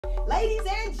Ladies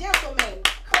and gentlemen,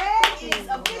 Craig is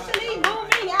officially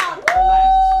moving out.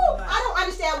 Woo! I don't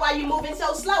understand why you're moving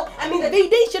so slow. I mean, the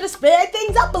VD should have sped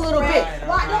things up a little bit.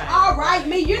 Why don't all right,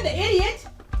 me, you're the idiot.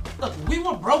 Look, we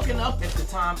were broken up at the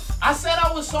time. I said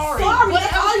I was sorry. Sorry?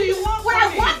 What else do you want What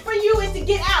from I me? want for you is to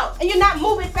get out, and you're not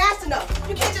moving fast enough.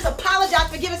 You can't just apologize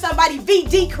for giving somebody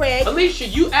VD, Craig.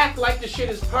 Alisha, you act like the shit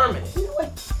is permanent. You know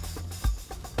what?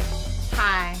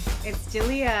 Hi, it's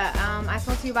Jaliyah. I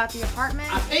spoke to you about the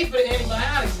apartment. I paid for the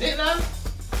antibiotics, didn't I?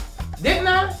 Didn't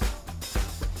I?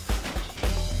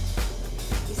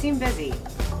 You seem busy.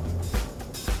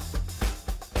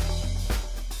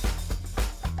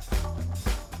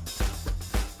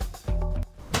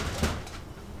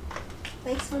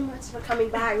 Thanks so much for coming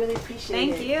by. I really appreciate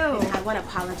it. Thank you. And I want to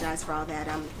apologize for all that.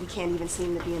 We can't even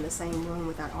seem to be in the same room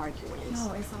without arguing.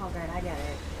 No, it's all good. I get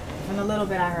it. From the little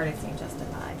bit I heard, it seemed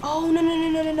justified. Oh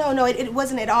no! It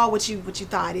wasn't at all what you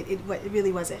thought. It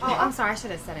really wasn't. Oh, I'm sorry. I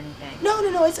should have said anything.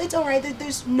 No. It's all right.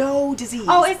 There's no disease.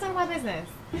 Oh, it's none of my business.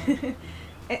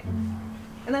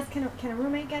 Unless can a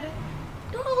roommate get it?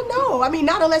 No. I mean,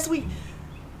 not unless we.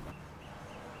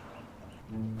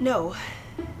 No.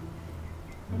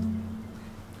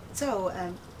 So,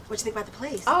 what you think about the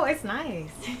place? Oh, it's nice.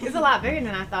 It's a lot bigger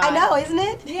than I thought. I know, isn't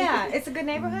it? Yeah, it's a good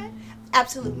neighborhood.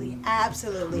 Absolutely.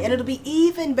 And it'll be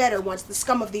even better once the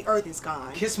scum of the earth is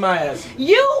gone. Kiss my ass.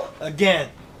 You Again.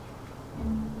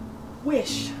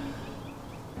 wish.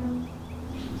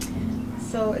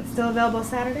 So it's still available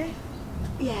Saturday?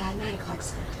 Yeah, 9 o'clock.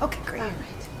 Okay, great. All right.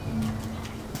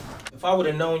 If I would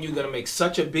have known you were gonna make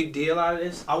such a big deal out of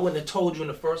this, I wouldn't have told you in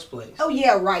the first place. Oh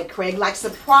yeah, right, Craig. Like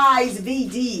surprise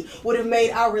VD would have made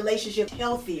our relationship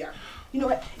healthier. You know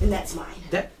what? And that's mine.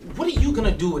 What are you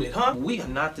gonna do with it, huh? We are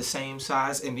not the same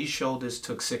size, and these shoulders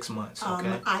took 6 months.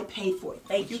 Okay. I paid for it.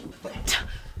 Thank you.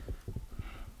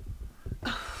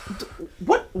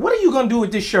 What are you gonna do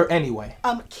with this shirt anyway?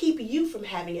 Keep you from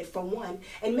having it for one,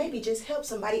 and maybe just help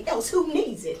somebody else who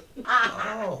needs it.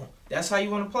 Oh, that's how you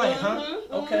want to play it, huh?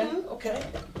 Okay.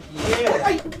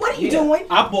 Yeah. What are you doing?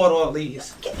 I bought all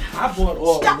these. I bought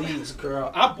all these,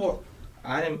 girl.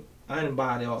 I didn't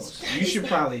buy those. You should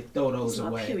probably throw those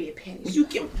away. Period panties. Will you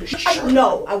give me the shirt?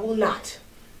 No, I will not.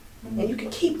 And you can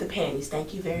keep the panties.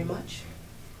 Thank you very much.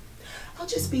 I'll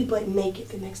just be butt naked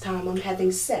the next time I'm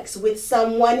having sex with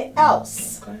someone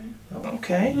else.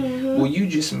 Okay. Well, you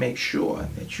just make sure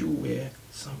that you wear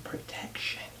some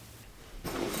protection.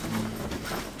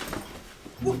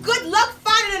 Well, good luck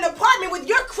finding an apartment with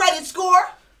your credit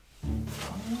score.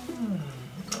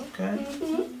 Okay.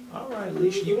 All right,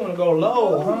 Alisha, you want to go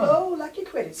low, huh? Low, like your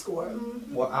credit score.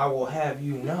 Well, I will have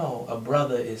you know a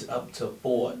brother is up to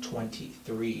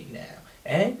 423 now.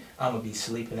 And I'm going to be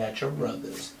sleeping at your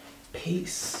brother's.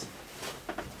 Peace.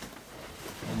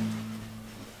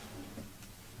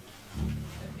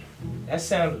 That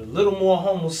sounded a little more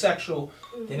homosexual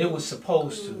than it was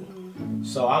supposed to.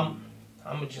 So I'm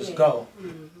gonna just go.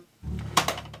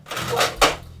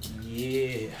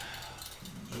 Yeah.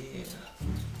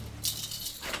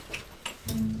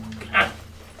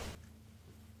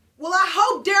 Well, I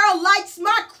hope Daryl likes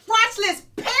my crotchless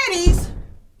panties.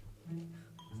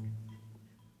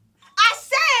 I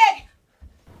said,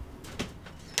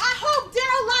 I hope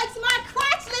Daryl likes my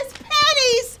crotchless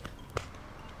panties.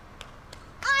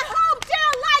 I hope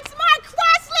Daryl likes my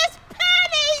crotchless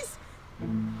panties.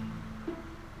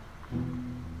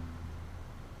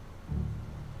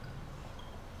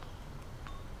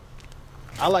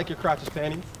 I like your crotchless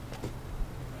panties.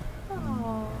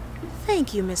 Oh,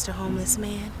 thank you, Mr. Homeless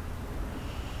Man.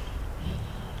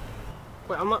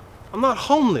 Wait, I'm not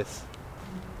homeless.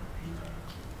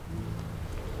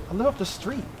 I live up the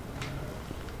street.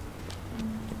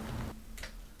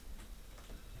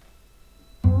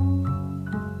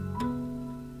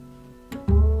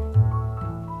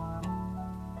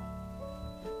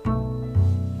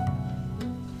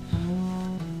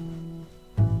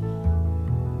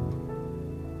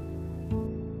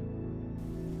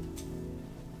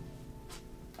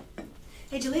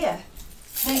 Hey, Jaliyah.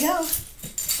 There you go.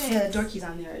 Hey, door key's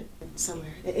on there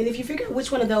somewhere. And if you figure out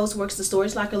which one of those works the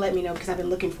storage locker, let me know, because I've been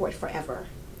looking for it forever.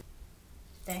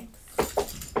 Thanks.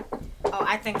 Oh,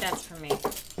 I think that's for me.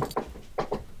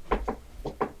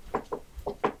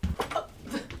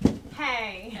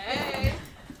 Hey.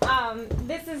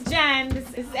 This is Jen.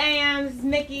 This is Am. This is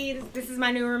Mickey. This is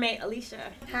my new roommate, Alisha.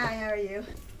 Hi, how are you?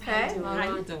 Hey.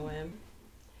 How you doing?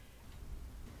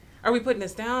 Are we putting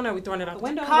this down? Are we throwing it out the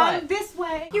window? Come this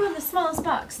way. You in the smallest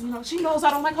box. You know, she knows I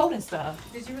don't like holding stuff.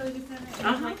 Did you really do that?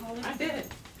 I did.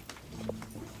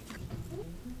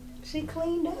 She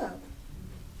cleaned up.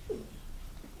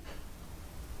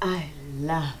 I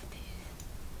love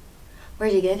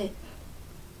Where'd you get it?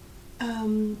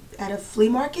 At a flea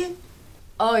market?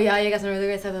 Oh yeah, you got some really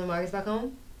great stuff in the markets back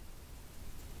home?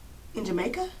 In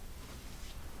Jamaica?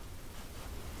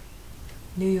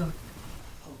 New York.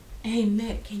 Hey,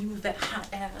 Nick, can you move that hot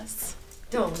ass?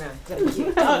 Don't know. Thank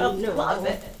you. Oh, no. Love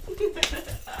it.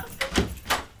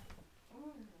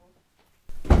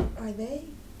 Are they?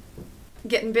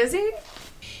 Getting busy?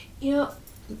 You know,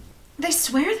 they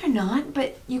swear they're not,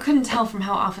 but you couldn't tell from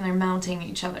how often they're mounting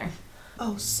each other.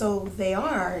 Oh, so they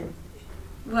are.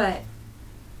 What?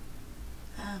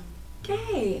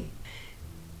 Gay.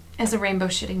 As a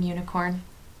rainbow-shitting unicorn.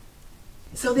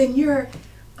 So then you're...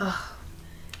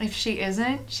 If she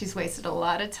isn't, she's wasted a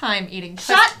lot of time eating...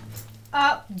 Shut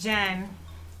up, Jen.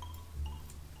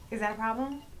 Is that a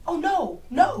problem? Oh, no.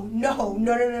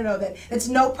 That's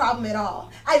no problem at all.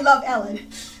 I love Ellen.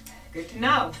 Good to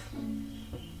know.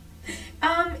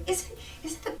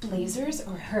 Is it the blazers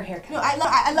or her haircut? No,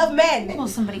 I love men. Well,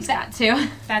 somebody's that too.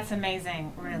 That's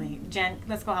amazing, really. Jen,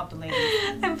 let's go help the ladies.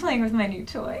 I'm playing with my new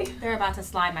toy. They're about to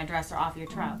slide my dresser off your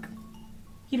truck.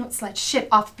 You don't slide shit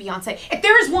off Beyonce. If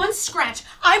there is one scratch,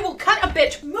 I will cut a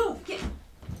bitch. Move. Get...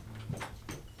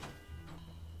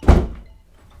 I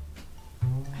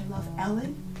love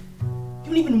Ellen. You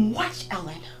don't even watch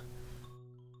Ellen.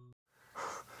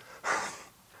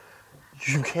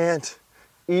 You can't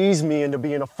ease me into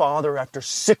being a father after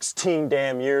 16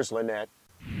 damn years, Lynette.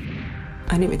 I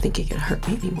didn't even think he could hurt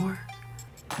me anymore.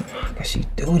 How can she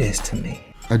do this to me?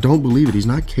 I don't believe it. He's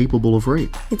not capable of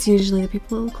rape. It's usually the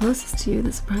people closest to you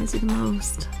that surprise you the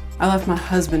most. I left my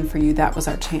husband for you. That was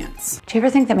our chance. Do you ever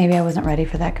think that maybe I wasn't ready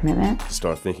for that commitment?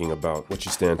 Start thinking about what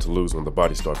you stand to lose when the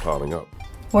bodies start piling up.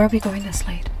 Where are we going this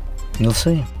late? You'll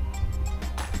see.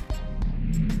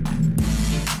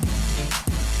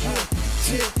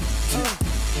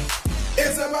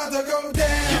 It's about to go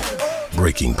down.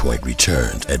 Breaking Point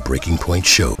returns at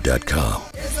BreakingPointShow.com.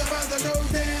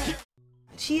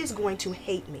 She is going to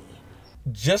hate me.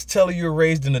 Just tell her you were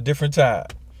raised in a different time.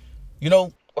 You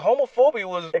know, homophobia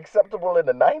was acceptable in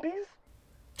the 90s?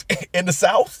 In the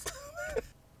South?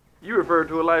 You referred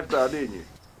to a lifestyle, didn't you?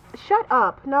 Shut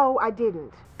up. No, I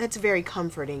didn't. That's very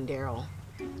comforting, Daryl.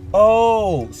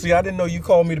 Oh, see, I didn't know you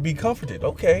called me to be comforted.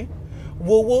 Okay.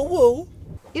 Whoa.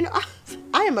 You know,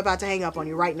 I am about to hang up on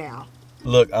you right now.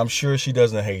 Look, I'm sure she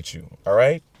doesn't hate you, all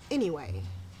right? Anyway,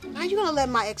 are you gonna let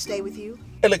my ex stay with you?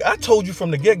 Hey, look, I told you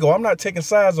from the get-go, I'm not taking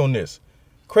sides on this.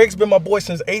 Craig's been my boy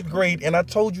since 8th grade, and I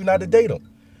told you not to date him.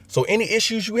 So any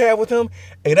issues you have with him,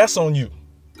 hey, that's on you.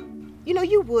 You know,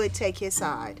 you would take his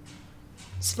side.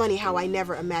 It's funny how I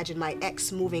never imagined my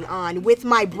ex moving on with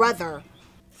my brother.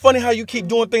 Funny how you keep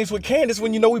doing things with Candace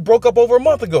when you know we broke up over a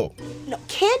month ago. No,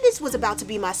 Candace was about to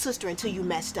be my sister until you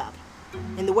messed up.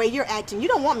 And the way you're acting, you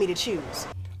don't want me to choose.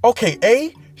 Okay,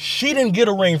 A, she didn't get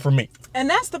a ring from me. And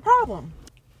that's the problem.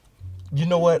 You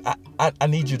know what? I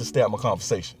need you to stay out my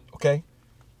conversation, okay?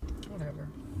 Whatever.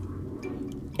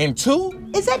 And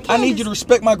 2, is that Candace? I need you to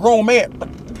respect my grown man.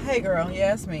 Hey, girl.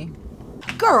 Yeah, it's me.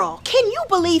 Girl, can you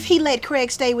believe he let Craig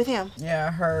stay with him? Yeah,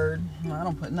 I heard. I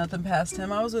don't put nothing past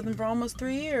him. I was with him for almost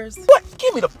 3 years. What?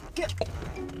 Give me the...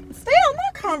 Stay on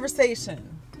my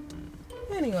conversation.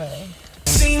 Anyway.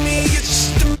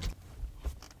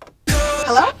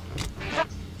 Hello?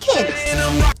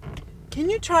 Candace. Can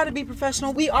you try to be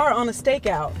professional? We are on a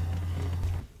stakeout.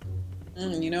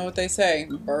 You know what they say,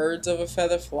 birds of a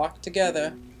feather flock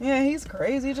together. Yeah, he's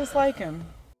crazy just like him.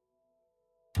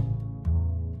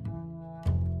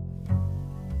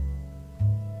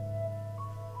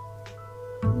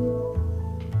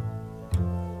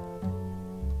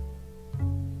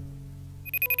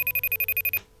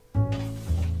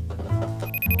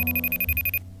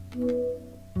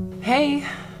 Hey,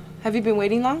 have you been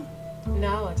waiting long?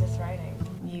 No, just writing.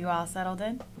 You all settled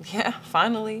in? Yeah,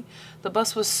 finally. The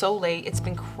bus was so late. It's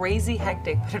been crazy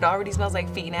hectic, but it already smells like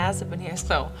feet and ass up in here,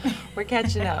 so we're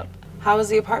catching up. How was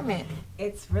the apartment?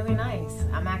 It's really nice.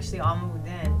 I'm actually all moved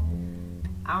in.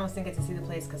 I almost didn't get to see the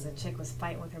place because the chick was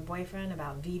fighting with her boyfriend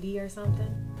about VD or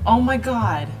something. Oh my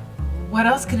God. What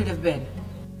else could it have been?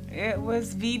 It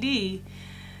was VD.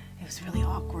 It was really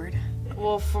awkward.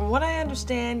 Well, from what I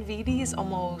understand, VD is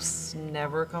almost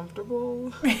never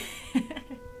comfortable.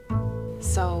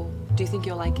 So, do you think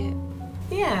you'll like it?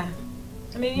 Yeah.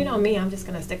 I mean, you know me, I'm just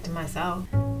gonna stick to myself.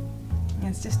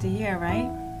 It's just a year,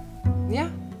 right? Yeah,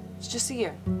 it's just a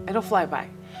year. It'll fly by.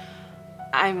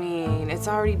 I mean, it's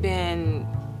already been...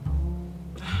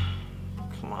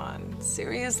 Come on,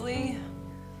 seriously?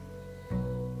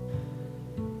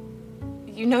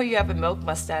 You know you have a milk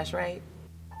mustache, right?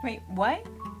 Wait, what?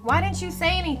 Why didn't you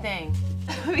say anything?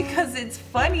 Because it's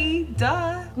funny,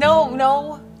 duh.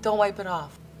 No, don't wipe it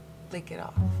off. lick it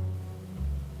off.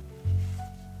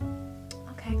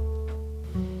 Okay.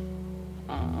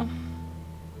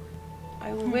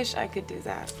 I wish I could do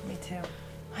that. Me too.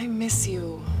 I miss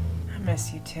you. I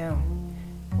miss you too.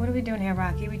 What are we doing here,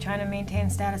 Rocky? We trying to maintain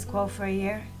status quo for a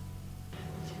year?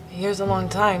 A year's a long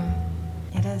time.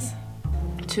 It is.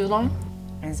 Too long?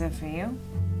 Is it for you?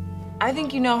 I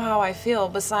think you know how I feel.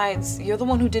 Besides, you're the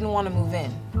one who didn't want to move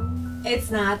in.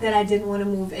 It's not that I didn't want to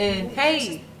move in.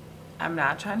 Hey, I'm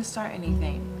not trying to start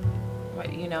anything.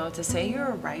 But you know, to say you're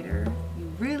a writer,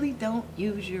 you really don't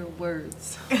use your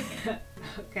words.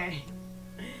 Okay.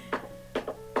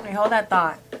 Wait, hold that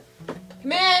thought.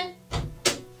 Come in.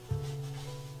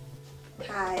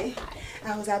 Hi.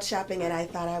 I was out shopping and I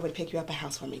thought I would pick you up a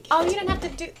housewarming gift. Oh, you didn't have to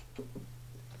do...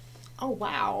 Oh,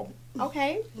 wow.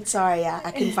 Okay. Sorry,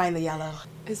 I couldn't find the yellow.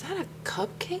 Is that a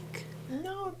cupcake?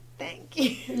 No, thank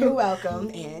you. You're welcome,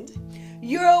 and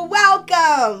you're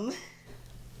welcome.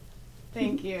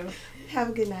 Thank you. Have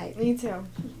a good night. Me too.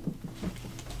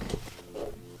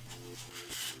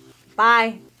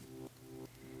 Bye.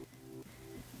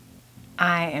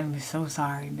 I am so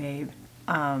sorry, babe.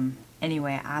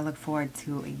 Anyway, I look forward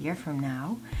to a year from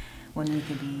now when we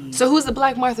could be... So who's the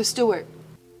Black Martha Stewart?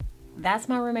 That's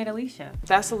my roommate, Alisha.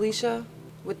 That's Alisha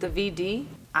with the VD?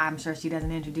 I'm sure she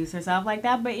doesn't introduce herself like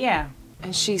that, but yeah.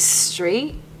 And she's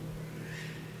straight?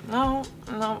 No,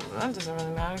 that doesn't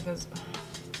really matter because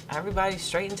everybody's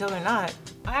straight until they're not.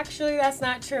 Actually, that's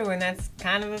not true, and that's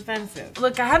kind of offensive.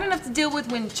 Look, I had enough to deal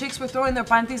with when chicks were throwing their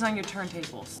panties on your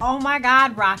turntables. Oh my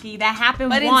God, Rocky, that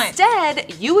happened once. But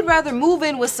instead, you would rather move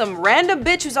in with some random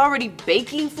bitch who's already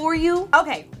baking for you?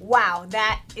 Okay, wow,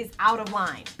 that is out of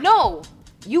line. No,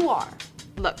 you are.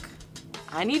 Look,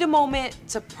 I need a moment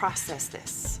to process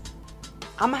this.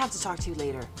 I'm gonna have to talk to you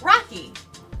later. Rocky!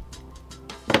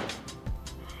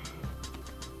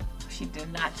 She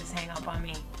did not just hang up on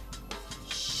me.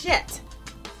 Shit.